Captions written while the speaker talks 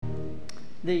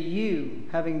that you,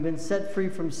 having been set free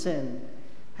from sin,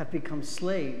 have become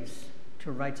slaves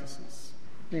to righteousness.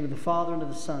 In the name of the Father, and of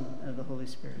the Son, and of the Holy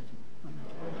Spirit. Amen.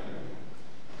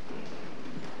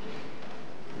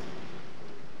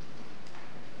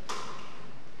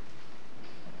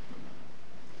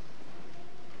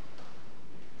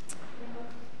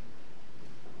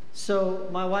 So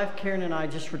my wife Canon and I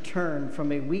just returned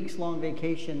from a weeks-long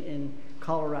vacation in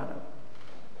Colorado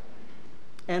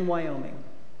and Wyoming.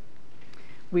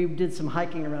 We did some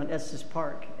hiking around Estes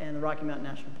Park and the Rocky Mountain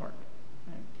National Park.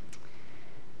 Right?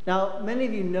 Now, many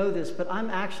of you know this, but I'm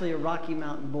actually a Rocky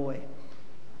Mountain boy.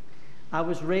 I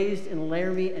was raised in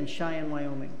Laramie and Cheyenne,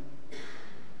 Wyoming.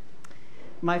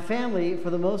 My family, for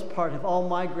the most part, have all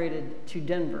migrated to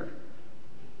Denver,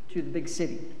 to the big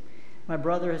city. My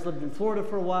brother has lived in Florida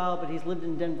for a while, but he's lived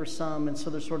in Denver some, and so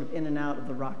they're sort of in and out of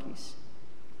the Rockies.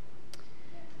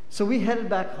 So we headed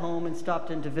back home and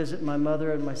stopped in to visit my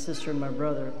mother and my sister and my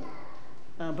brother.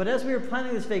 But as we were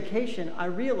planning this vacation, I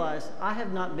realized I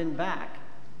have not been back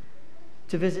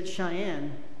to visit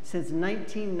Cheyenne since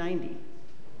 1990.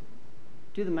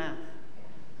 Do the math.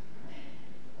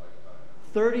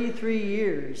 33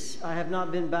 years I have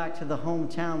not been back to the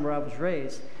hometown where I was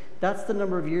raised. That's the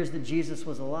number of years that Jesus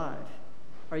was alive.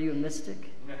 Are you a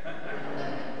mystic?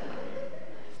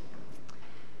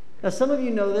 Now, some of you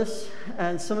know this,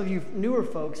 and some of you newer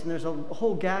folks, and there's a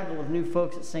whole gaggle of new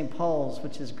folks at St. Paul's,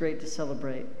 which is great to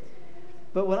celebrate.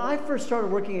 But when I first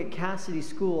started working at Cassidy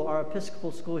School, our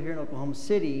Episcopal school here in Oklahoma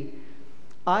City,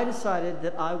 I decided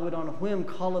that I would, on a whim,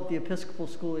 call up the Episcopal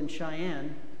school in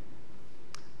Cheyenne,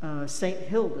 St.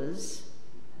 Hilda's,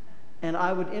 and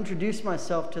I would introduce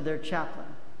myself to their chaplain.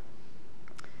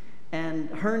 And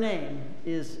her name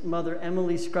is Mother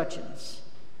Emily Scrutchins.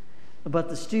 But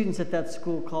the students at that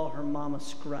school call her Mama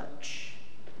Scrutch.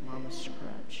 Mama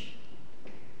Scrutch.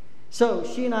 So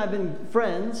she and I have been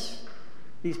friends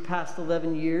these past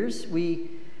 11 years.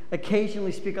 We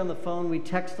occasionally speak on the phone. We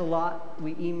text a lot.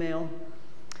 We email.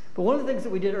 But one of the things that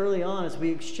we did early on is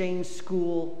we exchanged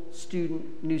school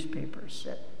student newspapers.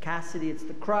 At Cassidy, it's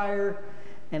the Crier.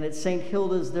 And at St.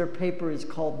 Hilda's, their paper is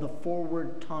called the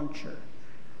Forward Tonsure.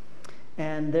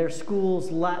 And their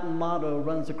school's Latin motto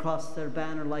runs across their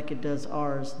banner like it does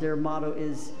ours. Their motto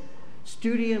is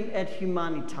Studium et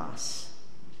Humanitas.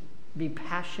 Be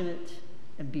passionate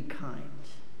and be kind.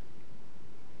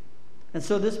 And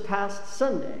so this past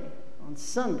Sunday, on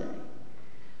Sunday,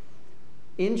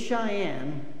 in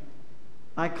Cheyenne,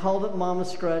 I called up Mama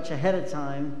Scrutch ahead of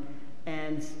time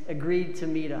and agreed to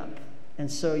meet up. And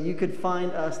so you could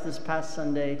find us this past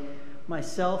Sunday,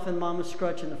 myself and Mama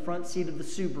Scrutch in the front seat of the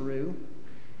Subaru,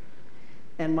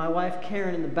 and my wife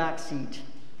Karen in the back seat,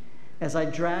 as I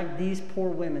dragged these poor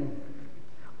women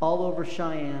all over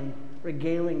Cheyenne,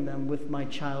 regaling them with my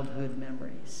childhood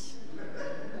memories.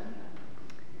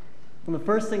 One of the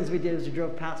first things we did was we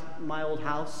drove past my old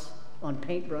house on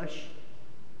Paintbrush.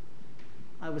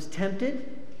 I was tempted,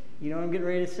 you know what I'm getting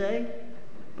ready to say,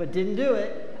 but didn't do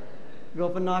it. Go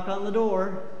up and knock on the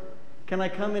door. Can I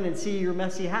come in and see your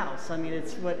messy house? I mean,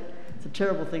 it's a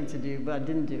terrible thing to do, but I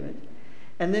didn't do it.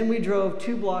 And then we drove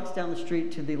 2 blocks down the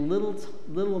street to the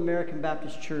little American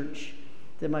Baptist church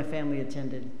that my family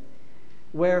attended,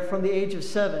 where from the age of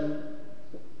 7,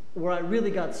 where I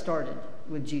really got started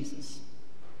with Jesus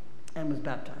and was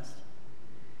baptized.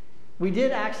 We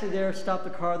did actually there stop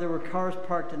the car. There were cars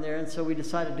parked in there, and so we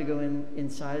decided to go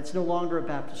inside. It's no longer a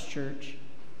Baptist church.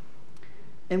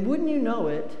 And wouldn't you know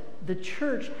it, the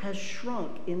church has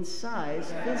shrunk in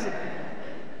size physically.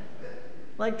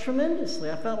 Like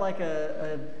tremendously. I felt like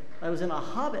I was in a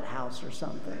hobbit house or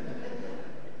something.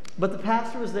 But the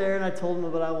pastor was there, and I told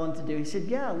him what I wanted to do. He said,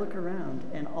 yeah, look around.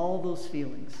 And all those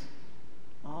feelings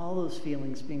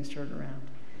being stirred around.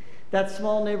 That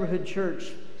small neighborhood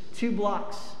church, 2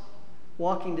 blocks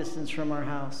walking distance from our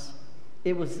house,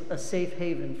 it was a safe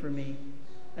haven for me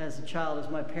as a child, as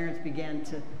my parents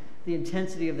the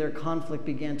intensity of their conflict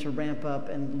began to ramp up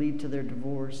and lead to their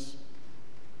divorce.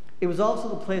 It was also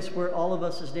the place where all of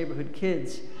us as neighborhood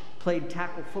kids played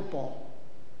tackle football.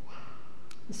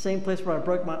 The same place where I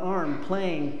broke my arm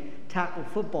playing tackle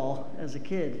football as a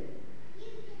kid.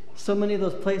 So many of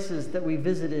those places that we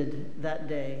visited that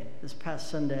day, this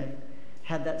past Sunday,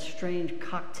 had that strange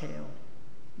cocktail,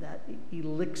 that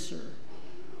elixir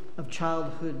of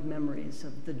childhood memories,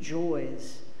 of the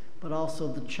joys, but also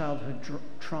the childhood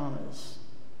traumas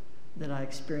that I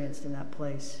experienced in that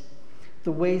place.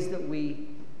 The ways that we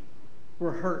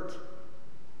were hurt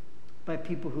by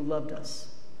people who loved us,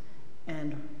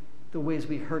 and the ways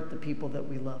we hurt the people that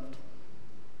we loved.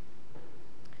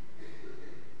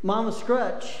 Mama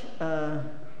Scrutch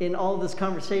in all of this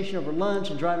conversation over lunch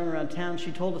and driving around town,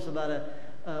 she told us about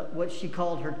what she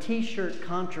called her T-shirt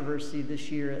controversy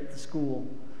this year at the school.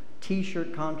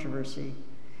 T-shirt controversy.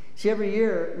 See, every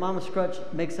year, Mama Scrutch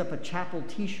makes up a chapel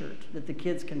T-shirt that the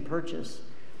kids can purchase.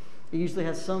 It usually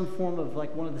has some form of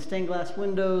like one of the stained glass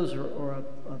windows or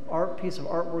a piece of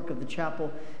artwork of the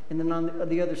chapel, and then on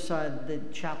the other side, the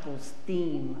chapel's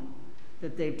theme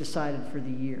that they've decided for the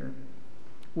year,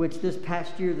 which this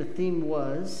past year the theme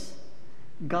was,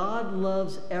 God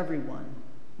loves everyone,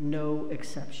 no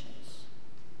exceptions.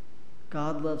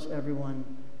 God loves everyone,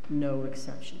 no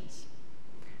exceptions.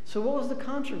 So what was the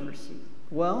controversy?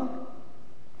 Well,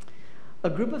 a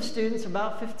group of students,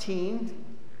 about 15,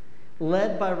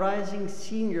 led by rising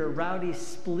senior Rowdy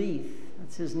Spleeth.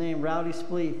 That's his name, Rowdy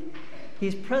Spleeth.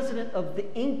 He's president of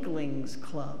the Inklings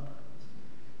Club.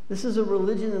 This is a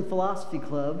religion and philosophy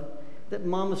club that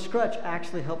Mama Scrutch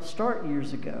actually helped start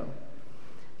years ago.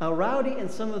 Rowdy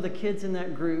and some of the kids in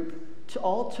that group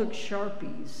all took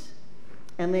Sharpies,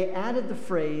 and they added the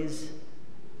phrase,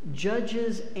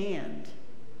 judges and,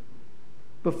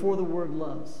 before the word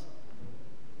loves.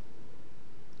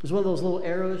 There's one of those little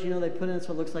arrows, they put in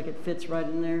so it looks like it fits right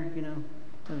in there,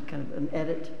 kind of an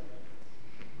edit.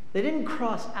 They didn't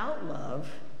cross out love.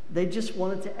 They just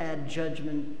wanted to add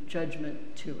judgment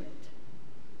to it.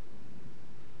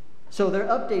 So their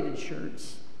updated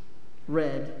shirts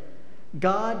read,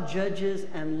 God judges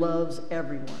and loves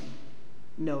everyone,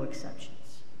 no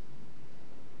exceptions.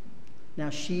 Now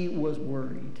she was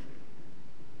worried.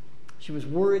 She was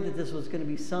worried that this was going to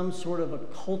be some sort of a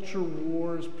culture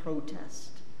wars protest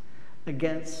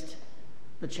against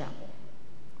the chapel.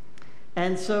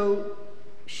 And so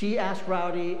she asked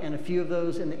Rowdy and a few of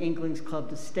those in the Inklings Club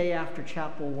to stay after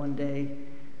chapel one day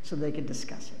so they could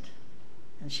discuss it.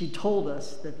 And she told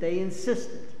us that they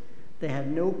insisted they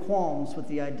had no qualms with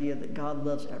the idea that God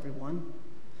loves everyone,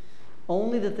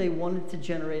 only that they wanted to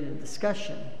generate a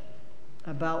discussion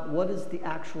about what is the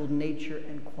actual nature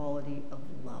and quality of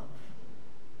love.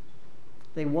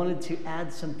 They wanted to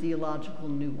add some theological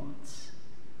nuance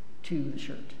to the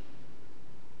shirt.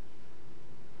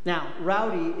 Now,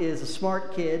 Rowdy is a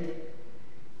smart kid.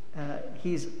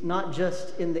 He's not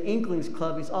just in the Inklings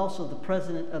Club, he's also the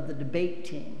president of the debate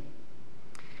team.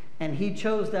 And he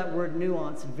chose that word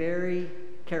nuance very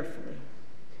carefully.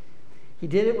 He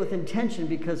did it with intention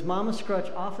because Mama Scrutch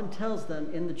often tells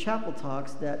them in the chapel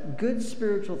talks that good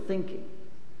spiritual thinking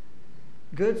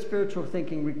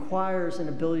requires an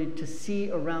ability to see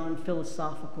around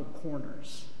philosophical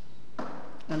corners,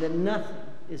 and that nothing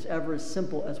is ever as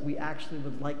simple as we actually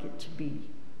would like it to be.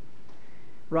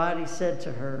 Rowdy said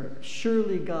to her,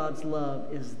 surely God's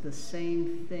love is the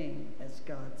same thing as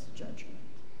God's judgment.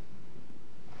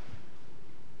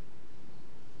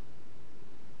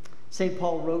 St.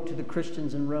 Paul wrote to the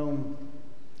Christians in Rome,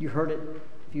 you heard it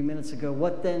a few minutes ago,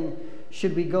 what then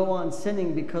should we go on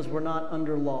sinning because we're not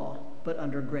under law, but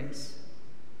under grace?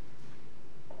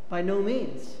 By no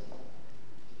means.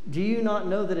 Do you not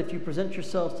know that if you present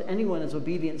yourselves to anyone as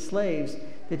obedient slaves,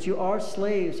 that you are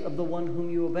slaves of the one whom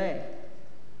you obey,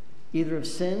 either of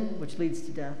sin, which leads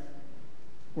to death,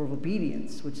 or of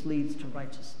obedience, which leads to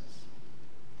righteousness?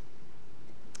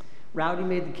 Rowdy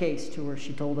made the case to her,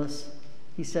 she told us.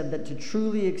 He said that to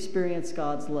truly experience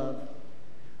God's love,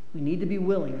 we need to be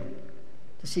willing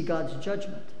to see God's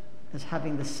judgment as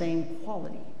having the same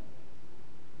quality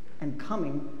and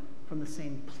coming from the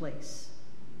same place.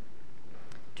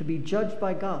 To be judged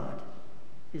by God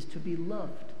is to be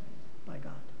loved by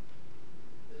God.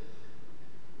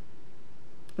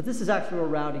 But this is actually where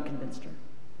Rowdy convinced her.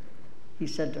 He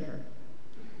said to her,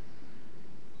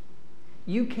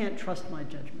 you can't trust my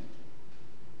judgment.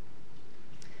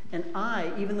 And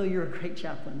I, even though you're a great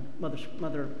chaplain, Mother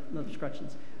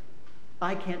Scrutchins,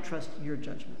 I can't trust your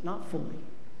judgment, not fully.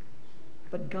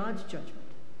 But God's judgment,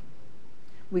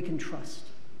 we can trust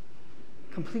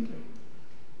completely.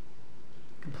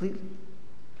 Completely.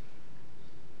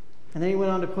 And then he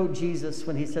went on to quote Jesus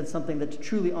when he said something that to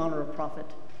truly honor a prophet,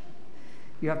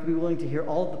 you have to be willing to hear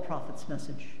all of the prophet's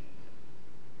message,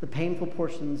 the painful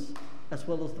portions as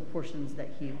well as the portions that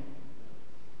heal.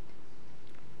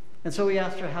 And so we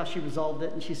asked her how she resolved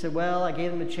it, and she said, well, I gave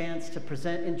them a chance to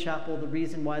present in chapel the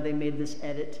reason why they made this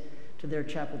edit to their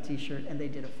chapel t-shirt, and they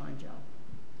did a fine job.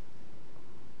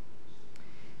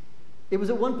 It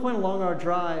was at one point along our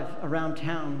drive around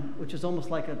town, which is almost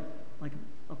like a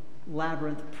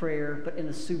labyrinth prayer, but in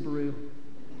a Subaru,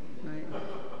 right?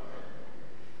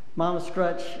 Mama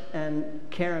Scrutch and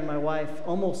Karen, my wife,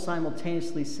 almost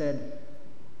simultaneously said,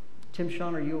 Tim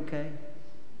Sean, are you okay?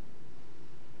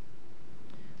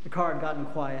 The car had gotten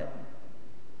quiet.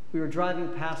 We were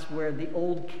driving past where the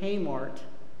old Kmart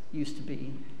used to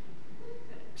be,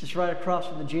 just right across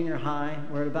from the junior high,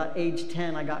 where at about age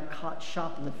 10 I got caught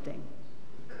shoplifting.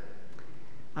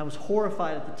 I was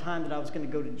horrified at the time that I was going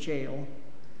to go to jail,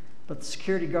 but the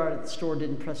security guard at the store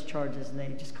didn't press charges, and they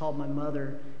just called my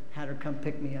mother, had her come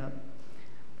pick me up.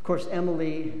 Of course,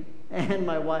 Emily and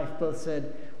my wife both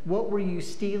said, "What were you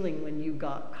stealing when you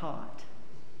got caught?"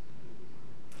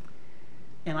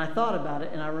 And I thought about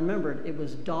it, and I remembered it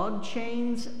was dog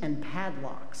chains and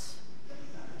padlocks.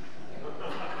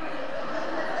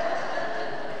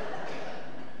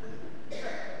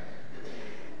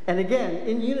 And again,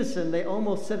 in unison, they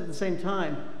almost said at the same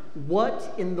time,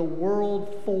 "What in the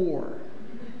world for?"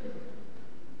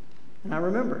 And I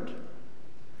remembered,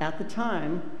 at the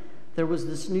time, there was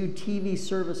this new TV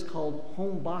service called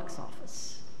Home Box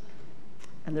Office.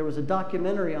 And there was a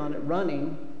documentary on it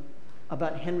running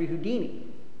about Henry Houdini.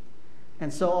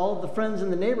 And so all of the friends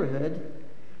in the neighborhood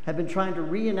had been trying to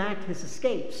reenact his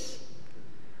escapes.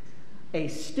 A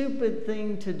stupid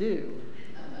thing to do,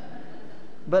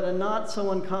 but a not so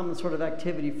uncommon sort of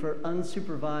activity for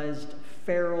unsupervised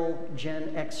feral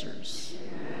Gen Xers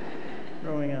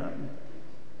growing up.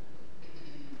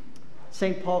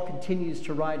 St. Paul continues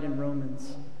to write in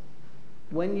Romans,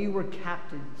 "When you were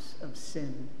captives of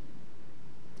sin,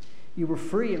 you were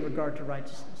free in regard to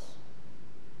righteousness."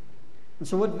 And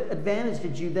so what advantage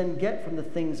did you then get from the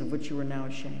things of which you were now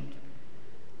ashamed?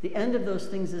 The end of those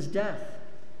things is death.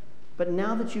 But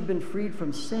now that you've been freed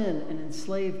from sin and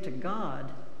enslaved to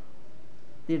God,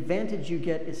 the advantage you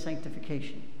get is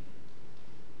sanctification.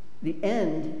 The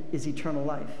end is eternal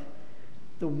life.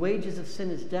 The wages of sin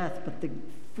is death, but the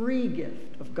free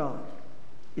gift of God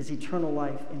is eternal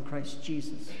life in Christ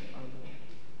Jesus our Lord.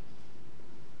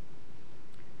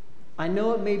 I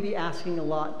know it may be asking a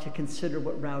lot to consider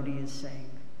what Rowdy is saying,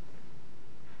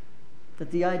 that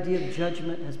the idea of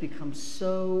judgment has become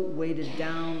so weighted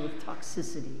down with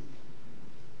toxicity.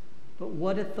 But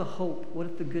what if the hope, what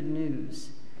if the good news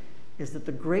is that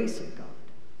the grace of God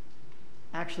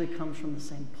actually comes from the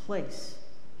same place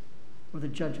where the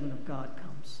judgment of God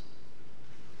comes?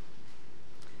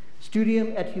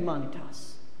 Studium et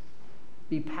humanitas.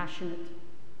 Be passionate,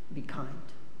 be kind.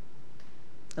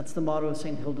 That's the motto of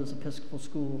St. Hilda's Episcopal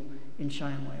School in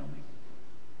Cheyenne, Wyoming.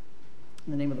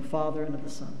 In the name of the Father, and of the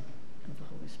Son, and of the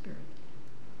Holy Spirit.